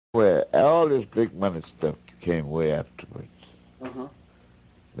Well, all this big money stuff came way afterwards. Uh-huh.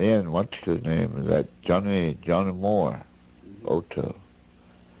 Then what's his name? Is that Johnny Moore, Otto.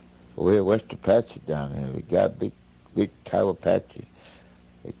 We're West Apache down here. We got big Tower Apache.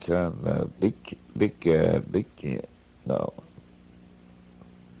 They come no,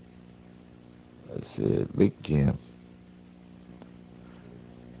 let's see, Big Jim.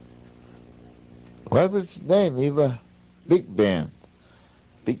 What was his name? Eva? Big Ben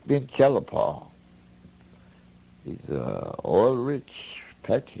Chalapal. He's oil-rich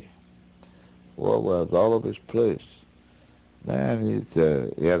Apache. War was all over his place. Man, he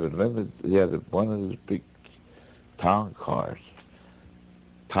had one of those big town cars.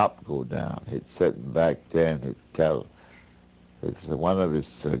 Top go down. He'd sit back there and he'd tell one of his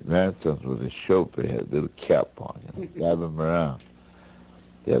grandsons was a chauffeur. He had a little cap on, drive him around.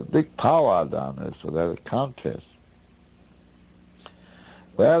 They had a big powwow down there, so they had a contest.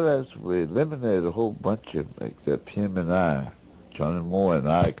 Well, as we eliminated a whole bunch of them, except him and I, Johnny Moore and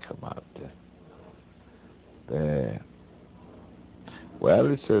I come out there. Well,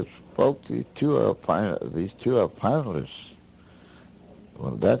 he says, folks, these two are finalists.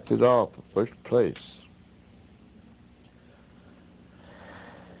 Well, that's it all for first place.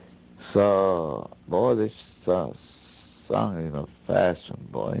 So, boy, this song, fashion,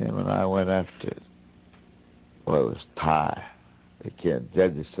 boy. Him and I went after it. Well, it was tie. They can't.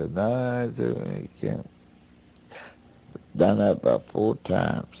 Judges said, no, you can't. Done that about 4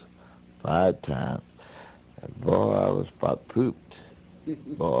 times, 5 times. And boy, I was about pooped.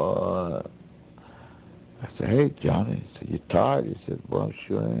 Boy, I said, hey, Johnny, he said, you tired? He said, well,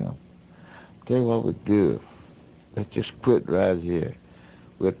 sure am. Tell you what we do. Let's just quit right here.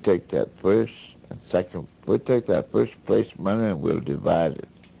 We'll take that first and second. We'll take that first place money and we'll divide it.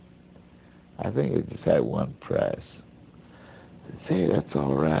 I think we just had one prize. I said, hey, that's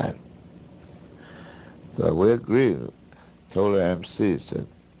all right. So we agreed. Told the MC, said,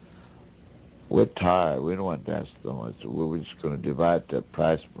 we're tired. We don't want to dance so much. So we're just going to divide that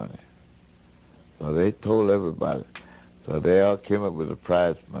prize money. So they told everybody. So they all came up with the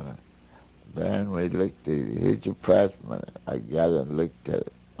prize money. Then we looked at it. Here's your prize money. I got it and looked at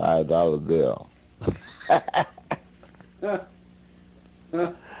it. $5 bill.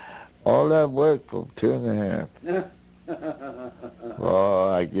 All that work for 2.5. Oh,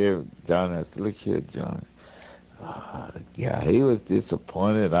 I gave Johnny, I said, look here, Johnny. Yeah, he was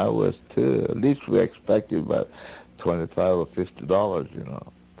disappointed. I was too. At least we expected about $25 or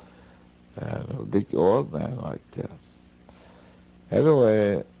 $50, And a big old man like that.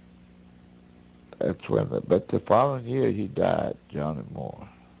 Anyway, that's when. But the following year he died, Johnny Moore.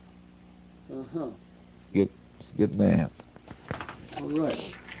 Uh-huh. Good man. All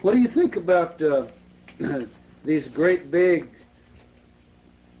right. What do you think about these great big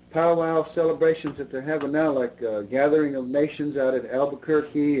powwow celebrations that they're having now, like Gathering of Nations out at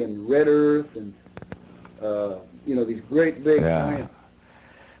Albuquerque and Red Earth and, these great big giant.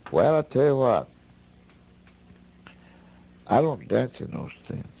 Well, I tell you what, I don't dance in those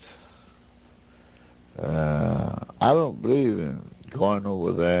things. I don't believe in going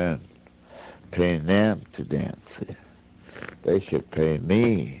over there and paying them to dance. They should pay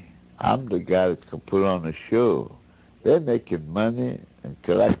me. I'm the guy that can put on a show. They're making money and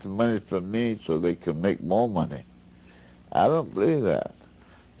collecting money from me so they can make more money. I don't believe that.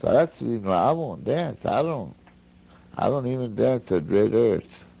 So that's the reason why I won't dance. I don't even dance at Red Earth.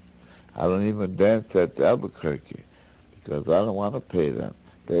 I don't even dance at Albuquerque because I don't want to pay them.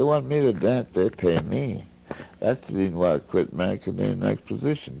 They want me to dance, they pay me. That's the reason why I quit American Indian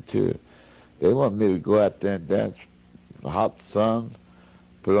Exposition too. They want me to go out there and dance in the hot sun,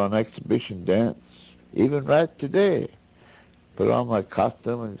 put on exhibition dance, even right today. Put on my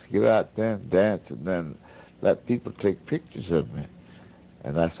costume and get out there and dance and then let people take pictures of me.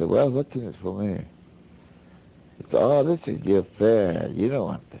 And I said, well, what's in it for me? He said, oh, this is your fare. You don't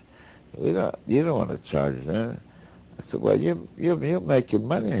want to. You don't want to charge them. I said, well, you're making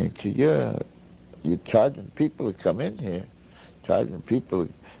money, ain't you? You're charging people to come in here, charging people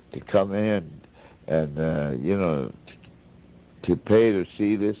to come in and to pay to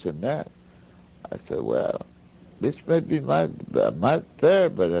see this and that. I said, well, this may be my fare,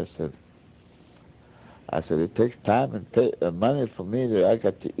 but I said it takes time and money for me that I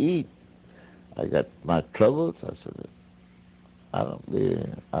got to eat. I got my troubles. I said, I don't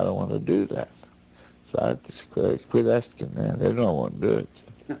want to do that. So I just quit asking them. They don't want to do it.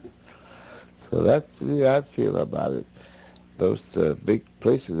 So that's the way I feel about it. Those big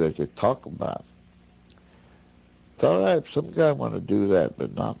places that you talk about. It's all right if some guy want to do that,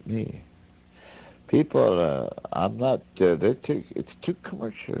 but not me. People, I'm not, it's too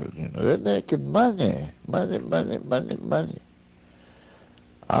commercial, you know. They're making money.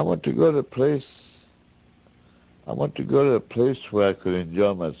 I want to go to a place where I could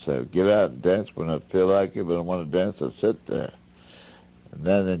enjoy myself. Get out and dance when I feel like it. When I want to dance, I sit there and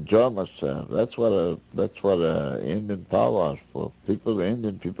then enjoy myself. That's what Indian powwows for.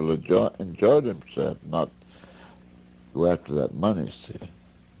 Indian people enjoy themselves, not go after that money. See,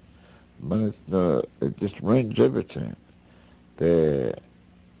 money, no, it just ruins everything. They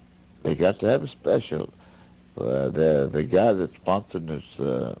got to have a special. The guy that sponsored this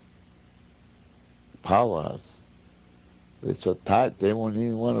powwows, they're so tight they won't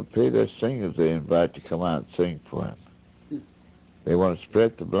even want to pay their singers they invite to come out and sing for them. They want to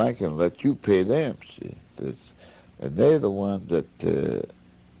spread the blanket and let you pay them, see. And they're the ones that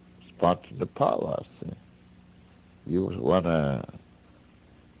sponsored the powwows, see. You want to,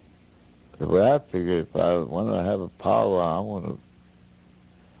 the way I figure, if I want to have a powwow,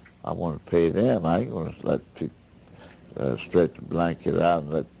 I want to pay them. I ain't going to let people stretch the blanket out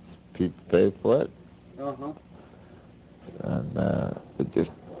and let people pay for it. Uh-huh. And it just,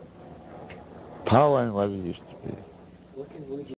 power ain't what it used to be.